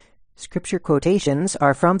scripture quotations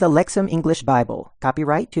are from the Lexham English Bible.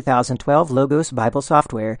 Copyright 2012 Logos Bible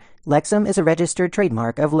Software. Lexham is a registered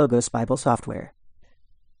trademark of Logos Bible Software.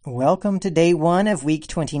 Welcome to day 1 of week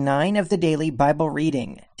 29 of the daily Bible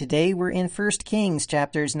reading. Today we're in 1 Kings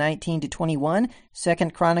chapters 19 to 21, 2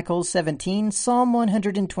 Chronicles 17, Psalm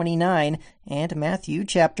 129, and Matthew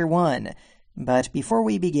chapter 1. But before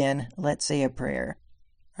we begin, let's say a prayer.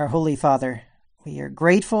 Our Holy Father, we are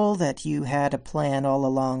grateful that you had a plan all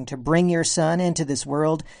along to bring your Son into this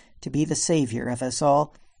world to be the Savior of us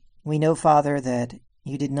all. We know, Father, that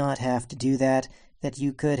you did not have to do that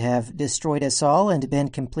you could have destroyed us all and been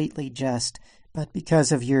completely just. But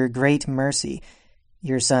because of your great mercy,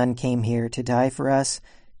 your Son came here to die for us,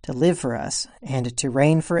 to live for us, and to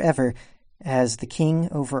reign forever as the King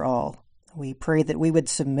over all. We pray that we would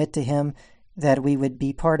submit to him, that we would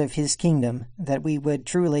be part of his kingdom, that we would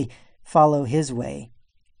truly follow his way.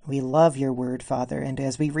 We love your word, Father, and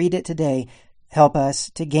as we read it today, help us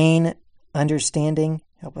to gain understanding,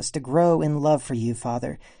 help us to grow in love for you,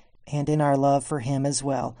 Father, and in our love for him as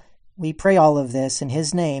well. We pray all of this in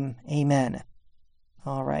his name. Amen.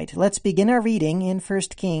 All right, let's begin our reading in 1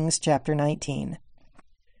 Kings chapter 19.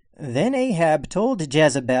 Then Ahab told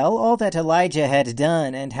Jezebel all that Elijah had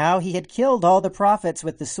done, and how he had killed all the prophets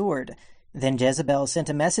with the sword. Then Jezebel sent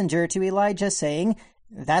a messenger to Elijah, saying,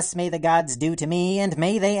 "Thus may the gods do to me, and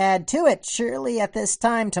may they add to it. Surely at this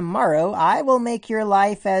time tomorrow I will make your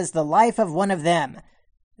life as the life of one of them."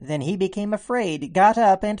 Then he became afraid, got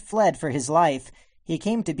up, and fled for his life. He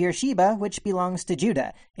came to Beersheba, which belongs to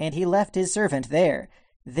Judah, and he left his servant there.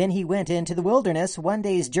 Then he went into the wilderness 1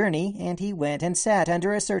 day's journey, and he went and sat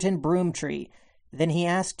under a certain broom tree. Then he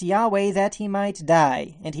asked Yahweh that he might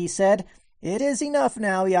die, and he said, "It is enough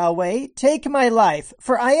now, Yahweh. Take my life,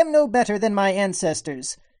 for I am no better than my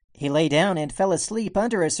ancestors." He lay down and fell asleep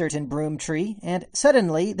under a certain broom tree, and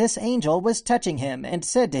suddenly this angel was touching him, and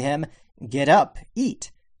said to him, "Get up,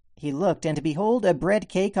 eat." He looked, and behold, a bread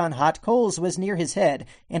cake on hot coals was near his head,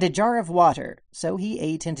 and a jar of water. So he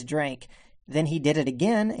ate and drank. Then he did it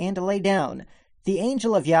again, and lay down. The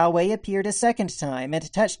angel of Yahweh appeared a second time,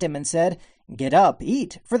 and touched him, and said, "Get up,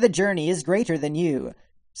 eat, for the journey is greater than you."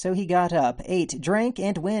 So he got up, ate, drank,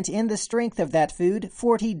 and went in the strength of that food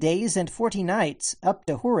 40 days and 40 nights, up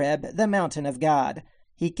to Horeb, the mountain of God.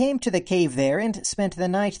 He came to the cave there, and spent the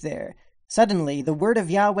night there. Suddenly the word of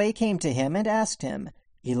Yahweh came to him, and asked him,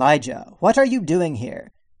 "Elijah, what are you doing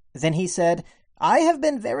here?" Then he said, "I have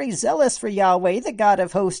been very zealous for Yahweh, the God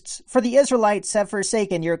of hosts, for the Israelites have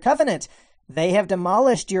forsaken your covenant. They have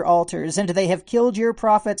demolished your altars, and they have killed your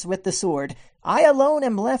prophets with the sword. I alone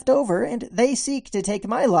am left over, and they seek to take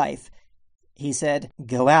my life." He said,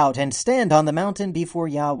 "Go out and stand on the mountain before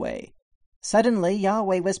Yahweh." Suddenly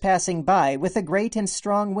Yahweh was passing by with a great and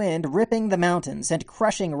strong wind, ripping the mountains and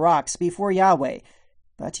crushing rocks before Yahweh.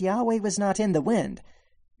 But Yahweh was not in the wind.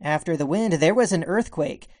 After the wind there was an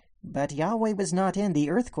earthquake, but Yahweh was not in the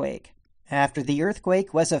earthquake. After the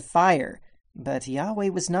earthquake was a fire, but Yahweh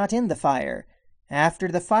was not in the fire. After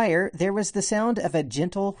the fire there was the sound of a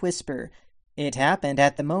gentle whisper. It happened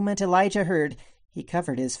at the moment Elijah heard. He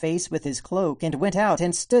covered his face with his cloak, and went out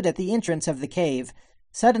and stood at the entrance of the cave.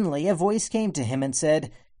 Suddenly a voice came to him and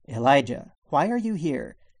said, "Elijah, why are you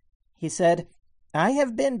here?" He said, "I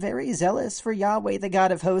have been very zealous for Yahweh, the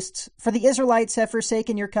God of hosts, for the Israelites have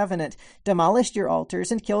forsaken your covenant, demolished your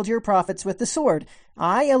altars, and killed your prophets with the sword.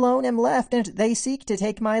 I alone am left, and they seek to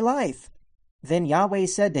take my life." Then Yahweh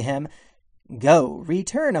said to him, "Go,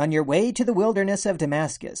 return on your way to the wilderness of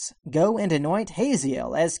Damascus. Go and anoint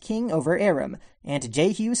Hazael as king over Aram, and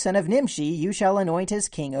Jehu son of Nimshi you shall anoint as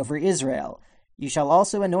king over Israel. You shall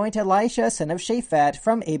also anoint Elisha son of Shaphat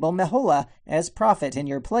from Abel-Meholah as prophet in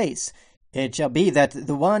your place. It shall be that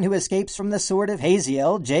the one who escapes from the sword of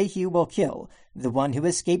Hazael, Jehu will kill. The one who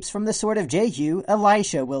escapes from the sword of Jehu,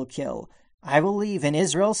 Elisha will kill. I will leave in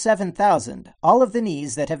Israel 7,000, all of the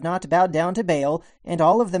knees that have not bowed down to Baal, and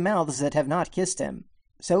all of the mouths that have not kissed him."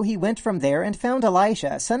 So he went from there and found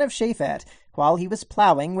Elisha, son of Shaphat, while he was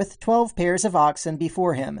plowing with 12 pairs of oxen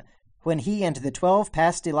before him. When he and the 12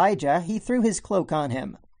 passed Elijah, he threw his cloak on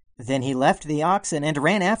him. Then he left the oxen and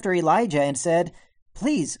ran after Elijah and said,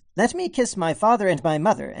 "Please, let me kiss my father and my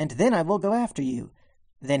mother, and then I will go after you."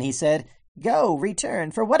 Then he said, "Go, return,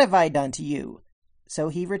 for what have I done to you?" So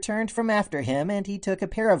he returned from after him, and he took a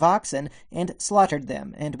pair of oxen, and slaughtered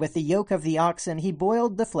them, and with the yoke of the oxen he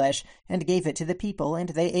boiled the flesh, and gave it to the people, and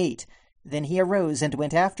they ate. Then he arose and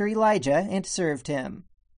went after Elijah, and served him.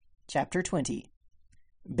 Chapter 20.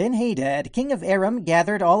 Ben-Hadad, king of Aram,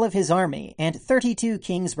 gathered all of his army, and 32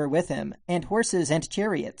 kings were with him, and horses and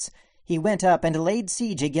chariots. He went up and laid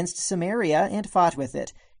siege against Samaria, and fought with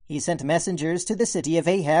it. He sent messengers to the city of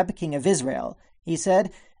Ahab, king of Israel. He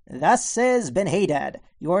said, "Thus says Benhadad,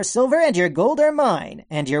 your silver and your gold are mine,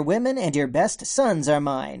 and your women and your best sons are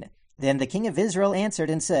mine." Then the king of Israel answered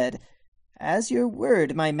and said, "As your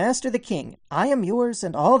word, my master the king, I am yours,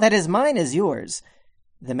 and all that is mine is yours."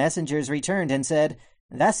 The messengers returned and said,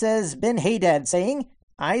 "Thus says Benhadad, saying,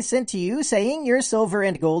 I sent to you, saying, your silver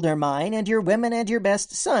and gold are mine, and your women and your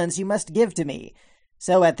best sons you must give to me.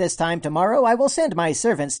 So at this time tomorrow I will send my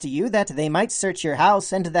servants to you, that they might search your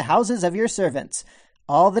house and the houses of your servants.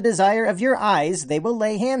 All the desire of your eyes they will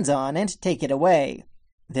lay hands on, and take it away."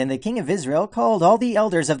 Then the king of Israel called all the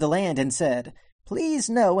elders of the land and said, "Please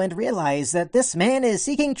know and realize that this man is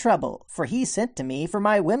seeking trouble, for he sent to me for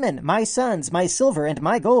my women, my sons, my silver, and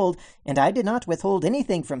my gold, and I did not withhold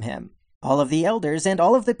anything from him." All of the elders and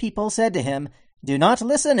all of the people said to him, "Do not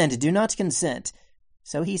listen and do not consent."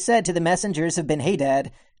 So he said to the messengers of Benhadad,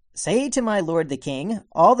 "Say to my lord the king,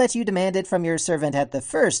 all that you demanded from your servant at the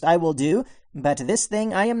first I will do, but this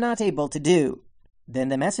thing I am not able to do." Then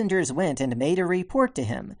the messengers went and made a report to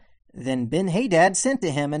him. Then Benhadad sent to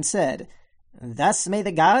him and said, "Thus may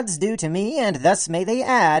the gods do to me, and thus may they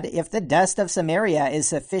add, if the dust of Samaria is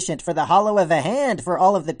sufficient for the hollow of a hand for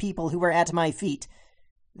all of the people who are at my feet."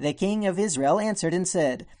 The king of Israel answered and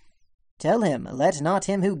said, "Tell him, let not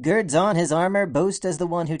him who girds on his armor boast as the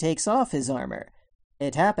one who takes off his armor."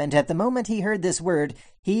 It happened at the moment he heard this word,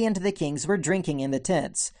 he and the kings were drinking in the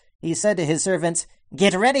tents. He said to his servants,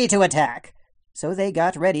 "Get ready to attack." So they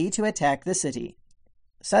got ready to attack the city.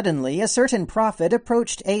 Suddenly a certain prophet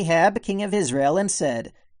approached Ahab, king of Israel, and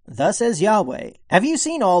said, "Thus says Yahweh, have you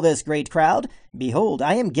seen all this great crowd? Behold,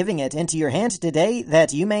 I am giving it into your hand today,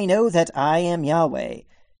 that you may know that I am Yahweh."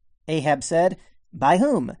 Ahab said, "By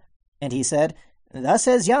whom?" And he said, "Thus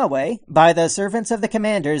says Yahweh, by the servants of the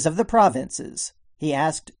commanders of the provinces." He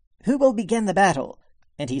asked, "Who will begin the battle?"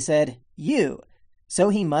 And he said, "You." So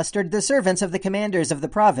he mustered the servants of the commanders of the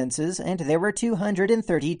provinces, and there were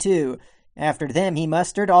 232. After them he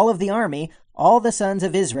mustered all of the army, all the sons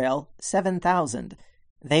of Israel, 7,000.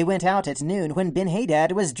 They went out at noon when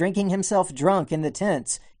Benhadad was drinking himself drunk in the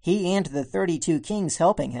tents, he and the 32 kings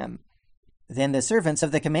helping him. Then the servants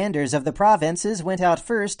of the commanders of the provinces went out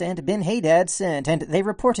first, and Benhadad sent, and they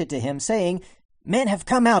reported to him, saying, "Men have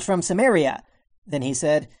come out from Samaria." Then he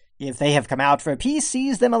said, "If they have come out for peace,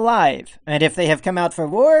 seize them alive, and if they have come out for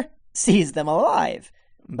war, seize them alive."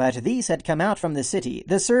 But these had come out from the city,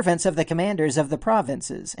 the servants of the commanders of the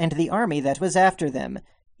provinces, and the army that was after them.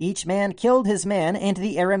 Each man killed his man, and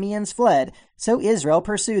the Arameans fled, so Israel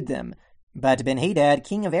pursued them. But Benhadad,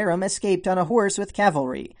 king of Aram, escaped on a horse with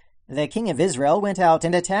cavalry. The king of Israel went out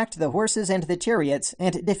and attacked the horses and the chariots,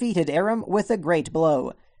 and defeated Aram with a great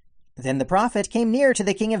blow. Then the prophet came near to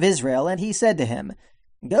the king of Israel, and he said to him,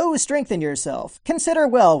 "Go strengthen yourself. Consider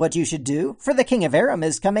well what you should do, for the king of Aram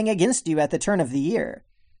is coming against you at the turn of the year."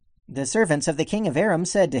 The servants of the king of Aram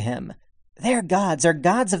said to him, "Their gods are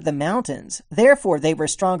gods of the mountains. Therefore they were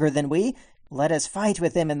stronger than we. Let us fight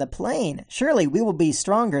with them in the plain. Surely we will be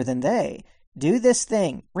stronger than they. Do this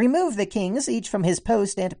thing. Remove the kings, each from his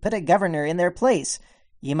post, and put a governor in their place.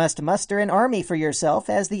 You must muster an army for yourself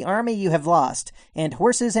as the army you have lost, and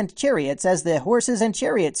horses and chariots as the horses and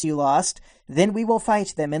chariots you lost. Then we will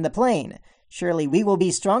fight them in the plain. Surely we will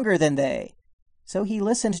be stronger than they." So he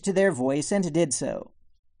listened to their voice and did so.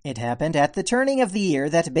 It happened at the turning of the year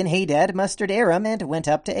that Benhadad mustered Aram and went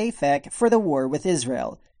up to Aphek for the war with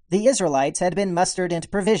Israel. The Israelites had been mustered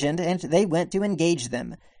and provisioned, and they went to engage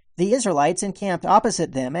them. The Israelites encamped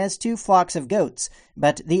opposite them as 2 flocks of goats,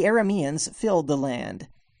 but the Arameans filled the land.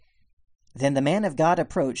 Then the man of God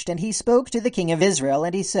approached, and he spoke to the king of Israel,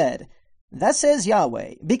 and he said, "Thus says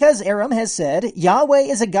Yahweh, because Aram has said, Yahweh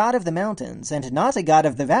is a God of the mountains, and not a God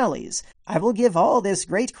of the valleys, I will give all this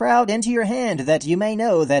great crowd into your hand, that you may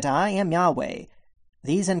know that I am Yahweh."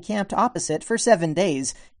 These encamped opposite for 7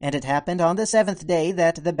 days, and it happened on the 7th day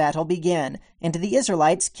that the battle began, and the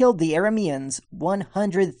Israelites killed the Arameans,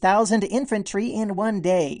 100,000 infantry in 1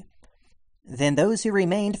 day. Then those who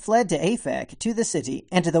remained fled to Aphek, to the city,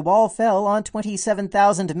 and the wall fell on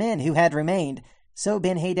 27,000 men who had remained. So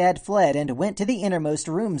Benhadad fled and went to the innermost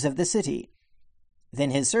rooms of the city. Then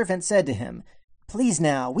his servant said to him, "Please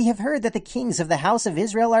now, we have heard that the kings of the house of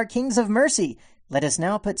Israel are kings of mercy. Let us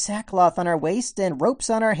now put sackcloth on our waists and ropes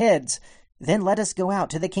on our heads. Then let us go out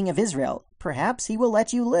to the king of Israel. Perhaps he will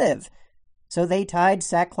let you live." So they tied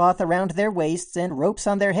sackcloth around their waists and ropes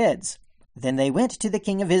on their heads. Then they went to the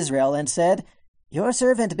king of Israel and said, "Your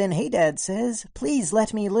servant Benhadad says, 'Please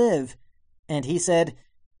let me live.'" And he said,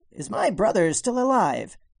 "Is my brother still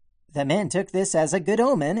alive?" The men took this as a good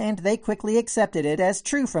omen, and they quickly accepted it as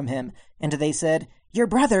true from him. And they said, "Your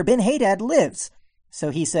brother Ben-Hadad lives." So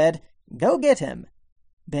he said, "Go get him."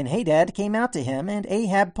 Ben-Hadad came out to him, and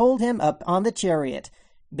Ahab pulled him up on the chariot.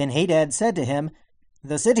 Ben-Hadad said to him,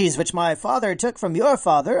 "The cities which my father took from your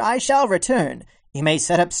father I shall return. You may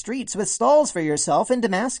set up streets with stalls for yourself in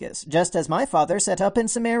Damascus, just as my father set up in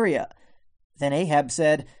Samaria." Then Ahab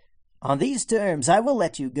said, "On these terms I will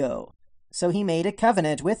let you go." So he made a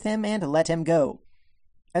covenant with him and let him go.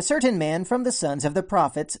 A certain man from the sons of the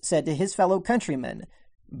prophets said to his fellow countrymen,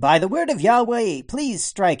 "By the word of Yahweh, please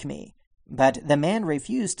strike me." But the man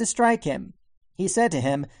refused to strike him. He said to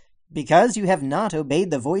him, "Because you have not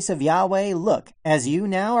obeyed the voice of Yahweh, look, as you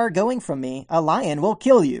now are going from me, a lion will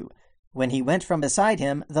kill you." When he went from beside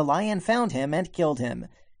him, the lion found him and killed him.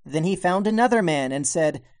 Then he found another man and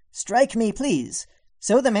said, "Strike me, please."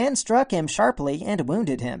 So the man struck him sharply and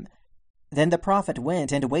wounded him. Then the prophet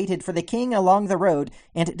went and waited for the king along the road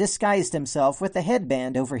and disguised himself with the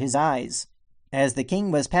headband over his eyes. As the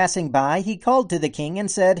king was passing by, he called to the king and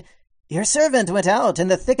said, "Your servant went out in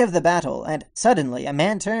the thick of the battle, and suddenly a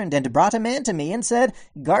man turned and brought a man to me and said,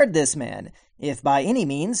 'Guard this man. If by any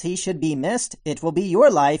means he should be missed, it will be your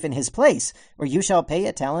life in his place, or you shall pay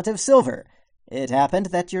a talent of silver.' It happened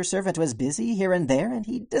that your servant was busy here and there, and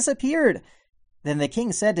he disappeared." Then the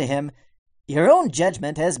king said to him, "Your own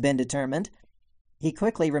judgment has been determined." He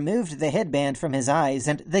quickly removed the headband from his eyes,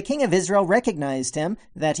 and the king of Israel recognized him,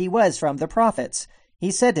 that he was from the prophets.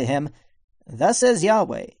 He said to him, "Thus says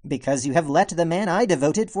Yahweh, because you have let the man I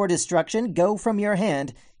devoted for destruction go from your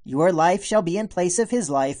hand, your life shall be in place of his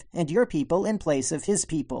life, and your people in place of his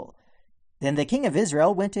people." Then the king of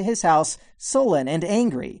Israel went to his house, sullen and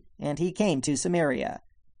angry, and he came to Samaria.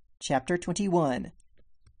 Chapter 21.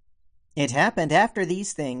 It happened after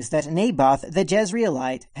these things that Naboth the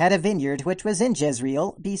Jezreelite had a vineyard which was in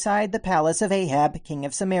Jezreel, beside the palace of Ahab king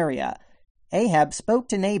of Samaria. Ahab spoke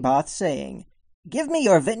to Naboth, saying, "Give me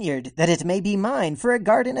your vineyard, that it may be mine for a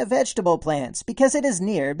garden of vegetable plants, because it is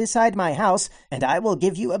near beside my house, and I will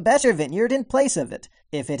give you a better vineyard in place of it.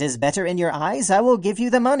 If it is better in your eyes, I will give you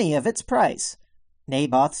the money of its price."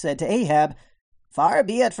 Naboth said to Ahab, "Far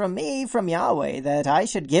be it from me, from Yahweh, that I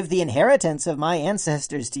should give the inheritance of my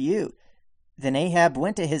ancestors to you." Then Ahab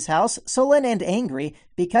went to his house, sullen and angry,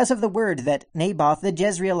 because of the word that Naboth the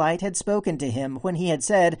Jezreelite had spoken to him, when he had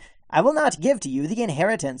said, "I will not give to you the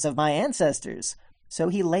inheritance of my ancestors." So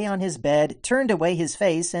he lay on his bed, turned away his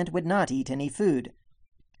face, and would not eat any food.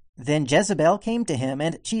 Then Jezebel came to him,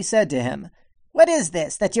 and she said to him, "What is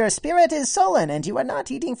this, that your spirit is sullen, and you are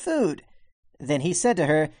not eating food?" Then he said to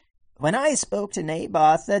her, "When I spoke to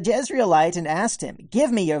Naboth the Jezreelite and asked him,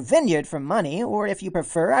 'Give me your vineyard for money, or if you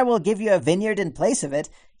prefer, I will give you a vineyard in place of it,'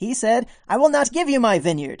 he said, 'I will not give you my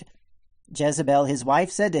vineyard.'" Jezebel his wife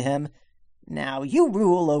said to him, "Now you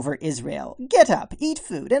rule over Israel. Get up, eat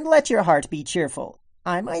food, and let your heart be cheerful.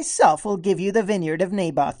 I myself will give you the vineyard of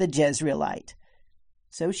Naboth the Jezreelite."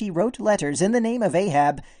 So she wrote letters in the name of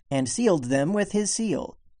Ahab, and sealed them with his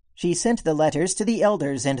seal. She sent the letters to the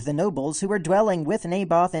elders and the nobles who were dwelling with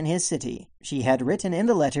Naboth in his city. She had written in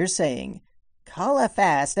the letters, saying, "Call a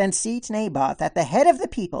fast and seat Naboth at the head of the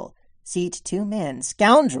people. Seat 2 men,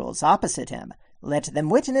 scoundrels, opposite him. Let them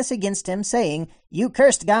witness against him, saying, 'You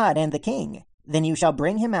cursed God and the king.' Then you shall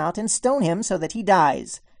bring him out and stone him so that he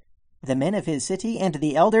dies." The men of his city and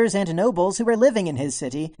the elders and nobles who were living in his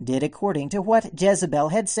city did according to what Jezebel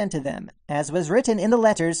had sent to them, as was written in the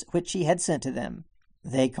letters which she had sent to them.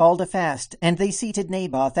 They called a fast, and they seated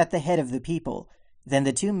Naboth at the head of the people. Then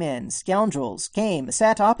the 2 men, scoundrels, came,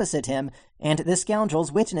 sat opposite him, and the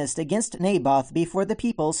scoundrels witnessed against Naboth before the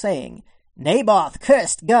people, saying, "Naboth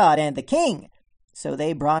cursed God and the king." So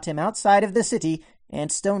they brought him outside of the city,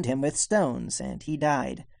 and stoned him with stones, and he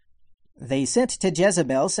died. They sent to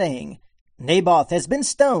Jezebel, saying, "Naboth has been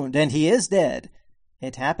stoned, and he is dead."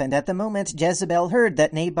 It happened at the moment Jezebel heard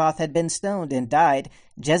that Naboth had been stoned and died,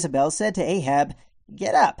 Jezebel said to Ahab,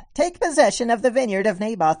 "Get up, take possession of the vineyard of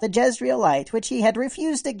Naboth the Jezreelite, which he had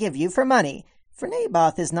refused to give you for money, for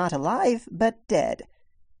Naboth is not alive, but dead."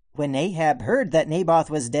 When Ahab heard that Naboth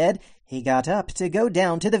was dead, he got up to go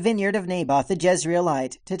down to the vineyard of Naboth the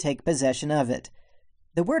Jezreelite to take possession of it.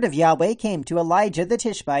 The word of Yahweh came to Elijah the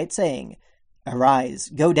Tishbite, saying, "Arise,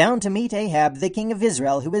 go down to meet Ahab the king of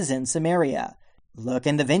Israel, who is in Samaria. Look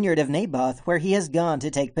in the vineyard of Naboth, where he has gone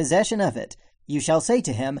to take possession of it. You shall say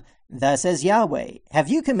to him, 'Thus says Yahweh, have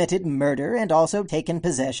you committed murder and also taken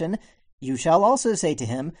possession?' You shall also say to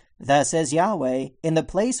him, 'Thus says Yahweh, in the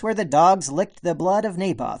place where the dogs licked the blood of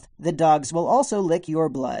Naboth, the dogs will also lick your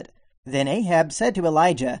blood.'" Then Ahab said to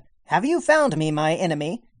Elijah, "Have you found me, my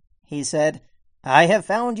enemy?" He said, "I have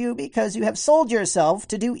found you because you have sold yourself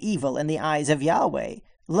to do evil in the eyes of Yahweh.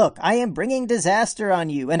 Look, I am bringing disaster on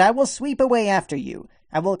you, and I will sweep away after you.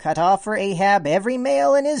 I will cut off for Ahab every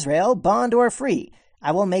male in Israel, bond or free.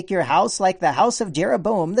 I will make your house like the house of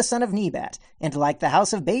Jeroboam the son of Nebat, and like the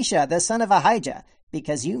house of Baasha the son of Ahijah,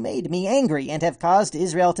 because you made me angry and have caused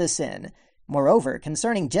Israel to sin. Moreover,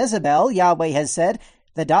 concerning Jezebel, Yahweh has said,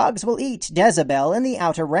 the dogs will eat Jezebel in the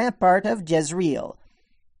outer rampart of Jezreel.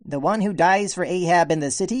 The one who dies for Ahab in the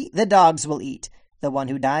city, the dogs will eat. The one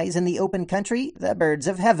who dies in the open country, the birds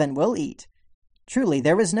of heaven will eat. Truly,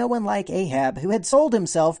 there was no one like Ahab who had sold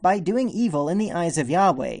himself by doing evil in the eyes of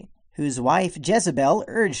Yahweh, whose wife Jezebel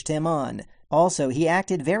urged him on. Also, he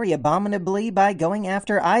acted very abominably by going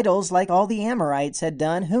after idols like all the Amorites had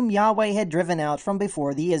done, whom Yahweh had driven out from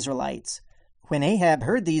before the Israelites. When Ahab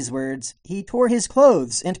heard these words, he tore his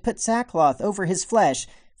clothes and put sackcloth over his flesh,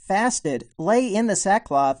 fasted, lay in the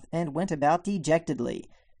sackcloth, and went about dejectedly.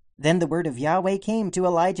 Then the word of Yahweh came to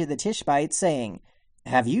Elijah the Tishbite, saying,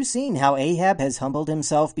 Have you seen how Ahab has humbled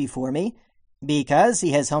himself before me? Because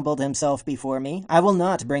he has humbled himself before me, I will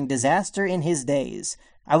not bring disaster in his days.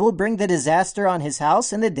 I will bring the disaster on his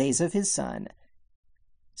house in the days of his son.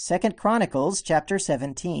 2 Chronicles chapter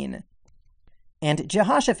 17. And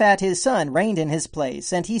Jehoshaphat his son reigned in his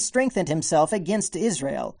place, and he strengthened himself against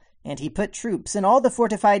Israel. And he put troops in all the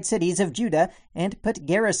fortified cities of Judah, and put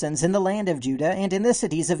garrisons in the land of Judah, and in the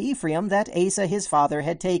cities of Ephraim that Asa his father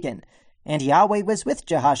had taken. And Yahweh was with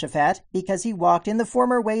Jehoshaphat, because he walked in the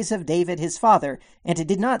former ways of David his father, and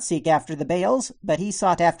did not seek after the Baals, but he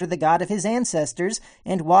sought after the God of his ancestors,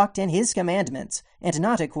 and walked in his commandments, and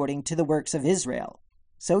not according to the works of Israel.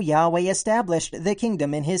 So Yahweh established the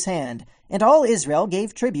kingdom in his hand, and all Israel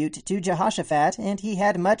gave tribute to Jehoshaphat, and he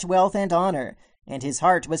had much wealth and honor, and his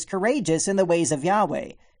heart was courageous in the ways of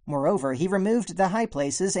Yahweh. Moreover, he removed the high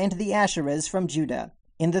places and the Asherahs from Judah.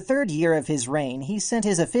 In the 3rd year of his reign, he sent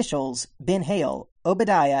his officials, Ben-Hail,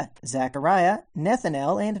 Obadiah, Zechariah,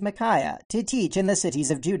 Nethanel, and Micaiah, to teach in the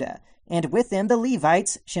cities of Judah, and with them the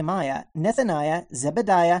Levites, Shemaiah, Nethaniah,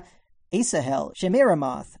 Zebediah, Asahel,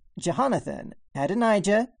 Shemiramoth, Jehonathan,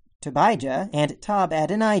 Adonijah, Tobijah, and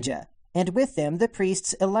Tob-Adonijah, and with them the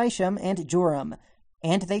priests Elisham and Joram.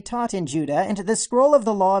 And they taught in Judah, and the scroll of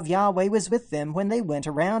the law of Yahweh was with them when they went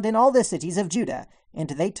around in all the cities of Judah, and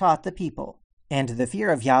they taught the people. And the fear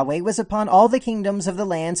of Yahweh was upon all the kingdoms of the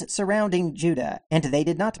lands surrounding Judah, and they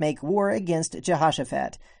did not make war against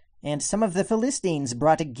Jehoshaphat. And some of the Philistines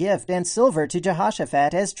brought a gift and silver to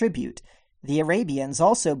Jehoshaphat as tribute. The Arabians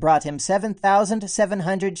also brought him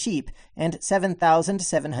 7,700 sheep and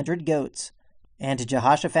 7,700 goats. And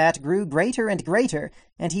Jehoshaphat grew greater and greater,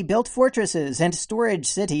 and he built fortresses and storage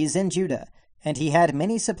cities in Judah. And he had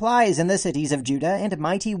many supplies in the cities of Judah, and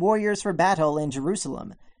mighty warriors for battle in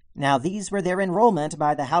Jerusalem. Now these were their enrollment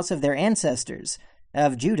by the house of their ancestors.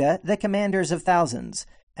 Of Judah, the commanders of thousands,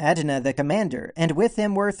 Adnah the commander, and with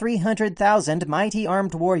him were 300,000 mighty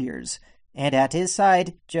armed warriors. And at his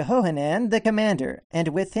side, Jehohanan the commander, and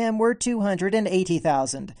with him were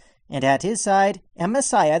 280,000. And at his side,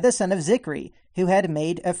 Amasiah the son of Zichri, who had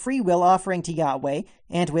made a freewill offering to Yahweh,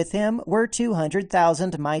 and with him were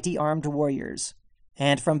 200,000 mighty armed warriors.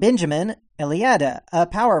 And from Benjamin, Eliada, a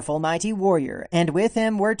powerful mighty warrior, and with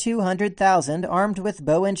him were 200,000 armed with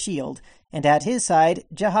bow and shield, and at his side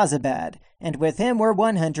Jehozabad, and with him were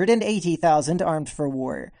 180,000 armed for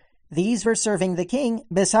war. These were serving the king,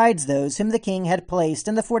 besides those whom the king had placed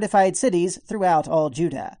in the fortified cities throughout all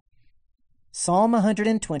Judah. Psalm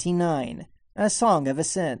 129, a Song of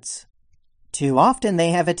Ascents. Too often they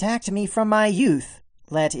have attacked me from my youth.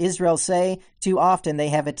 Let Israel say, Too often they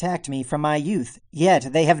have attacked me from my youth,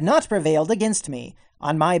 yet they have not prevailed against me.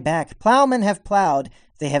 On my back plowmen have plowed,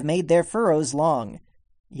 they have made their furrows long.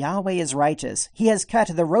 Yahweh is righteous, he has cut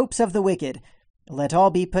the ropes of the wicked. Let all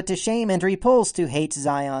be put to shame and repulsed who hate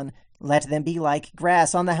Zion. Let them be like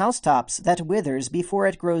grass on the housetops, that withers before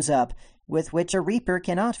it grows up, with which a reaper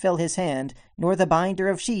cannot fill his hand, nor the binder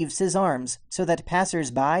of sheaves his arms, so that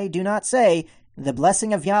passers-by do not say, The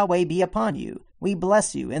blessing of Yahweh be upon you. We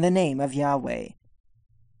bless you in the name of Yahweh.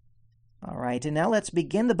 All right, and now let's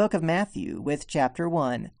begin the book of Matthew with chapter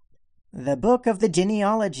 1. The book of the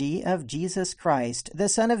genealogy of Jesus Christ, the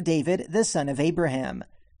son of David, the son of Abraham.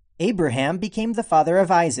 Abraham became the father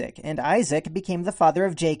of Isaac, and Isaac became the father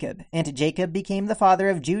of Jacob, and Jacob became the father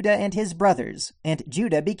of Judah and his brothers, and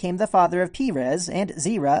Judah became the father of Perez and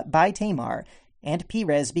Zerah by Tamar, and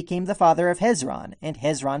Perez became the father of Hezron, and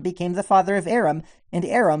Hezron became the father of Aram, and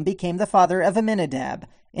Aram became the father of Amminadab,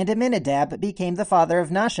 and Amminadab became the father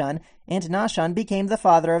of Nahshon, and Nahshon became the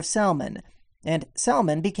father of Salmon, and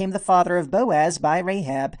Salmon became the father of Boaz by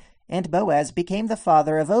Rahab, and Boaz became the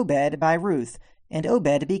father of Obed by Ruth, and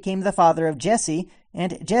Obed became the father of Jesse,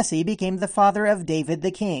 and Jesse became the father of David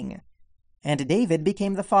the king. And David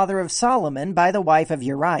became the father of Solomon by the wife of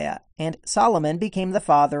Uriah, and Solomon became the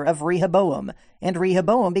father of Rehoboam, and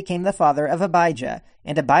Rehoboam became the father of Abijah,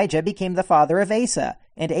 and Abijah became the father of Asa,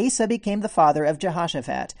 and Asa became the father of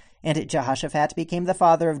Jehoshaphat, and Jehoshaphat became the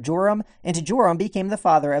father of Joram, and Joram became the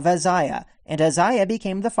father of Uzziah, and Uzziah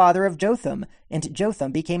became the father of Jotham, and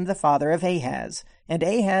Jotham became the father of Ahaz, and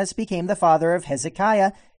Ahaz became the father of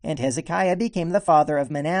Hezekiah, and Hezekiah became the father of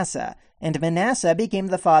Manasseh, and Manasseh became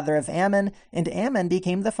the father of Ammon, and Ammon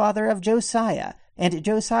became the father of Josiah, and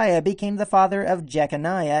Josiah became the father of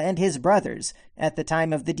Jeconiah and his brothers at the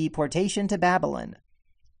time of the deportation to Babylon.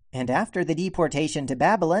 And after the deportation to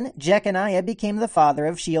Babylon, Jeconiah became the father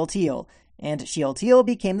of Shealtiel, and Shealtiel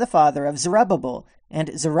became the father of Zerubbabel,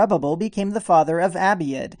 and Zerubbabel became the father of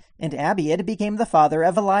Abiud, and Abiud became the father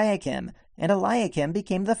of Eliakim, and Eliakim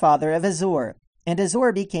became the father of Azor, and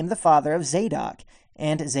Azor became the father of Zadok,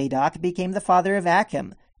 and Zadok became the father of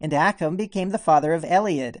Achim, and Achim became the father of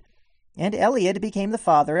Eliud, and Eliud became the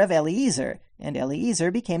father of Eliezer, and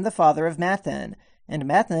Eliezer became the father of Matthan, and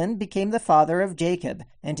Matthan became the father of Jacob,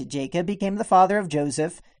 and Jacob became the father of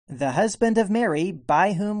Joseph, the husband of Mary,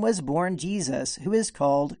 by whom was born Jesus, who is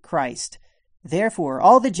called Christ. Therefore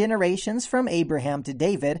all the generations from Abraham to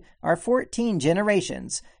David are 14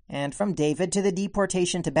 generations, and from David to the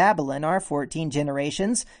deportation to Babylon are 14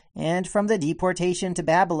 generations, and from the deportation to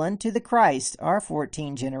Babylon to the Christ are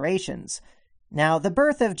 14 generations. Now the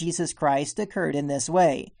birth of Jesus Christ occurred in this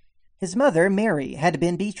way. His mother, Mary, had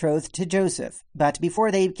been betrothed to Joseph, but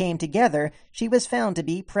before they came together, she was found to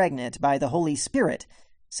be pregnant by the Holy Spirit.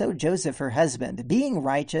 So Joseph, her husband, being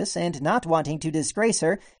righteous and not wanting to disgrace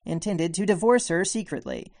her, intended to divorce her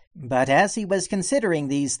secretly. But as he was considering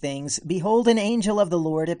these things, behold, an angel of the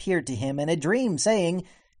Lord appeared to him in a dream, saying,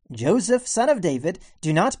 Joseph, son of David,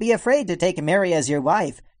 do not be afraid to take Mary as your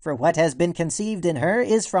wife, for what has been conceived in her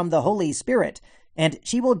is from the Holy Spirit. And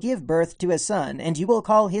she will give birth to a son, and you will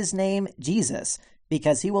call his name Jesus,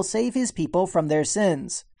 because he will save his people from their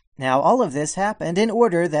sins. Now all of this happened in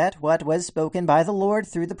order that what was spoken by the Lord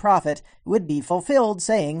through the prophet would be fulfilled,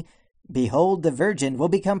 saying, Behold, the virgin will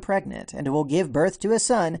become pregnant, and will give birth to a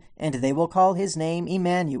son, and they will call his name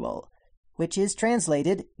Emmanuel, which is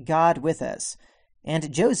translated, God with us.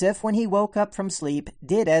 And Joseph, when he woke up from sleep,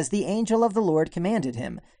 did as the angel of the Lord commanded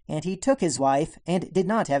him, and he took his wife, and did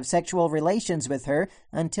not have sexual relations with her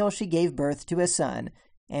until she gave birth to a son,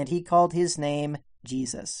 and he called his name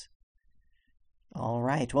Jesus. All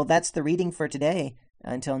right, well, that's the reading for today.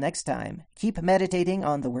 Until next time, keep meditating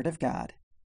on the Word of God.